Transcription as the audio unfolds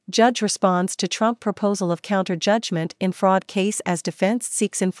Judge responds to Trump proposal of counter-judgment in fraud case as defense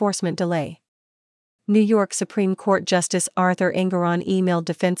seeks enforcement delay. New York Supreme Court Justice Arthur Engoron emailed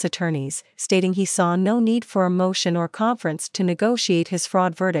defense attorneys, stating he saw no need for a motion or conference to negotiate his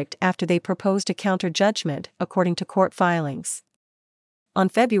fraud verdict after they proposed a counter-judgment, according to court filings. On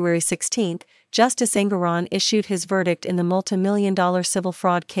February 16, Justice Engoron issued his verdict in the multi-million-dollar civil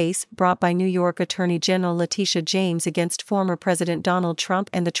fraud case brought by New York Attorney General Letitia James against former President Donald Trump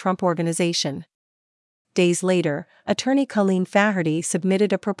and the Trump Organization. Days later, attorney Colleen Faherty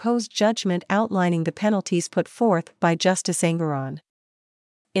submitted a proposed judgment outlining the penalties put forth by Justice Engoron.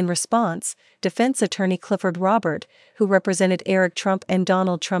 In response, defense attorney Clifford Robert, who represented Eric Trump and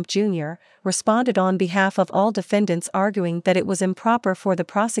Donald Trump Jr., responded on behalf of all defendants, arguing that it was improper for the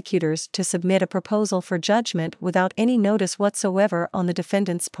prosecutors to submit a proposal for judgment without any notice whatsoever on the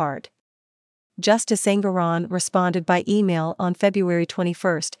defendants' part. Justice Engoron responded by email on February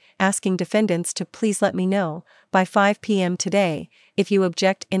 21, asking defendants to please let me know, by 5 p.m. today, if you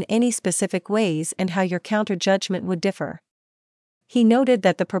object in any specific ways and how your counter-judgment would differ. He noted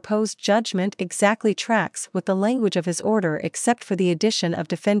that the proposed judgment exactly tracks with the language of his order except for the addition of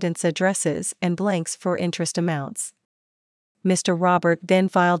defendants' addresses and blanks for interest amounts. Mr. Robert then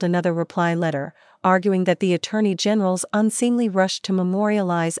filed another reply letter, arguing that the Attorney General's unseemly rush to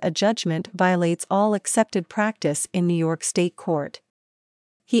memorialize a judgment violates all accepted practice in New York State Court.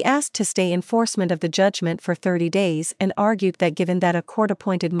 He asked to stay enforcement of the judgment for 30 days and argued that given that a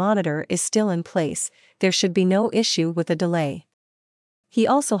court-appointed monitor is still in place, there should be no issue with a delay. He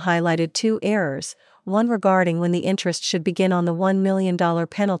also highlighted two errors, one regarding when the interest should begin on the $1 million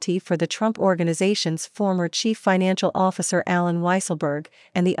penalty for the Trump Organization's former chief financial officer Allen Weisselberg,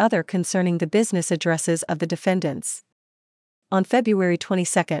 and the other concerning the business addresses of the defendants. On February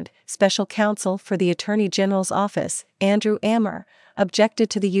 22, Special Counsel for the Attorney General's Office, Andrew Ammer, objected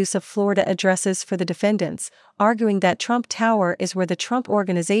to the use of Florida addresses for the defendants, arguing that Trump Tower is where the Trump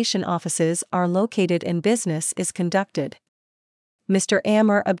Organization offices are located and business is conducted. Mr.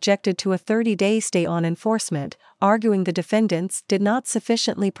 Ammer objected to a 30-day stay on enforcement, arguing the defendants did not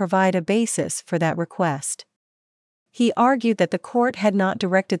sufficiently provide a basis for that request. He argued that the court had not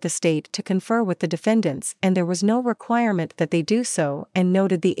directed the state to confer with the defendants and there was no requirement that they do so, and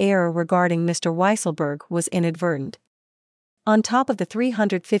noted the error regarding Mr. Weisselberg was inadvertent. On top of the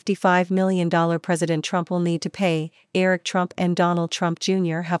 $355 million President Trump will need to pay, Eric Trump and Donald Trump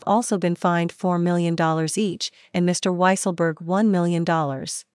Jr. have also been fined $4 million each, and Mr. Weisselberg $1 million.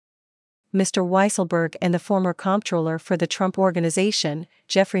 Mr. Weisselberg and the former comptroller for the Trump Organization,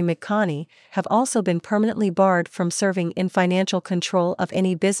 Jeffrey McConney, have also been permanently barred from serving in financial control of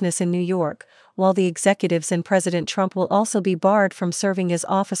any business in New York, while the executives and President Trump will also be barred from serving as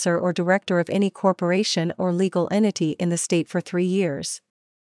officer or director of any corporation or legal entity in the state for 3 years.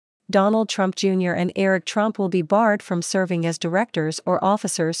 Donald Trump Jr. and Eric Trump will be barred from serving as directors or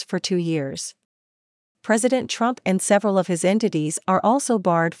officers for 2 years. President Trump and several of his entities are also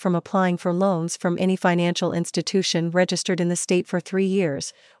barred from applying for loans from any financial institution registered in the state for 3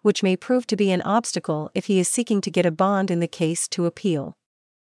 years, which may prove to be an obstacle if he is seeking to get a bond in the case to appeal.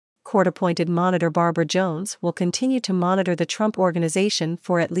 Court-appointed monitor Barbara Jones will continue to monitor the Trump Organization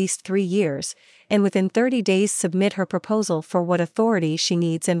for at least 3 years, and within 30 days submit her proposal for what authority she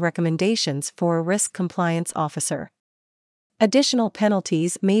needs and recommendations for a risk compliance officer. Additional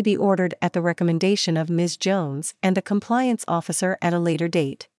penalties may be ordered at the recommendation of Ms. Jones and the compliance officer at a later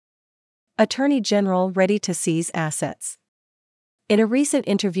date. Attorney General ready to seize assets. In a recent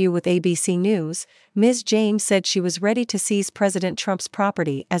interview with ABC News, Ms. James said she was ready to seize President Trump's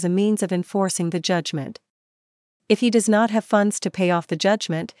property as a means of enforcing the judgment. If he does not have funds to pay off the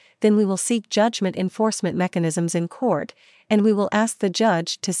judgment, then we will seek judgment enforcement mechanisms in court, and we will ask the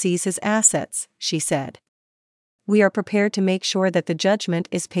judge to seize his assets, she said. We are prepared to make sure that the judgment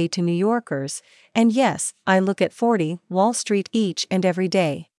is paid to New Yorkers, and yes, I look at 40 Wall Street each and every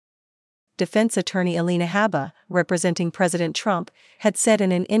day. Defense attorney Alina Habba, representing President Trump, had said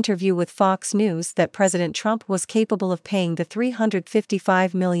in an interview with Fox News that President Trump was capable of paying the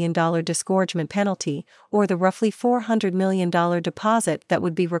 $355 million disgorgement penalty, or the roughly $400 million deposit that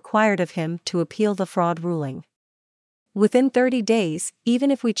would be required of him to appeal the fraud ruling. Within 30 days,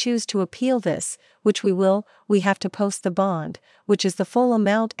 even if we choose to appeal this, which we will, we have to post the bond, which is the full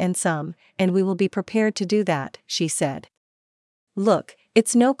amount and sum, and we will be prepared to do that, she said. Look,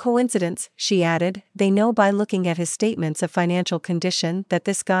 it's no coincidence, she added, they know by looking at his statements of financial condition that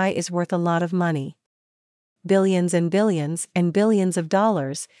this guy is worth a lot of money. Billions and billions and billions of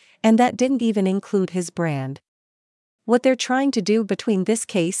dollars, and that didn't even include his brand. What they're trying to do between this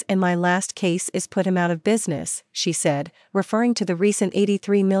case and my last case is put him out of business, she said, referring to the recent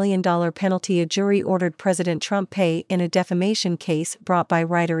 $83 million penalty a jury ordered President Trump pay in a defamation case brought by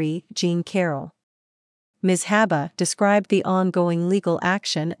writer E. Jean Carroll. Ms. Habba described the ongoing legal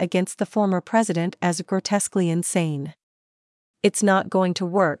action against the former president as grotesquely insane. It's not going to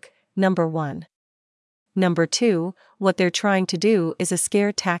work, number one. Number two, what they're trying to do is a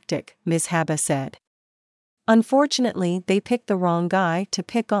scare tactic, Ms. Habba said. Unfortunately, they picked the wrong guy to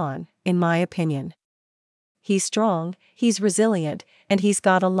pick on, in my opinion. He's strong, he's resilient, and he's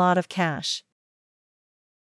got a lot of cash.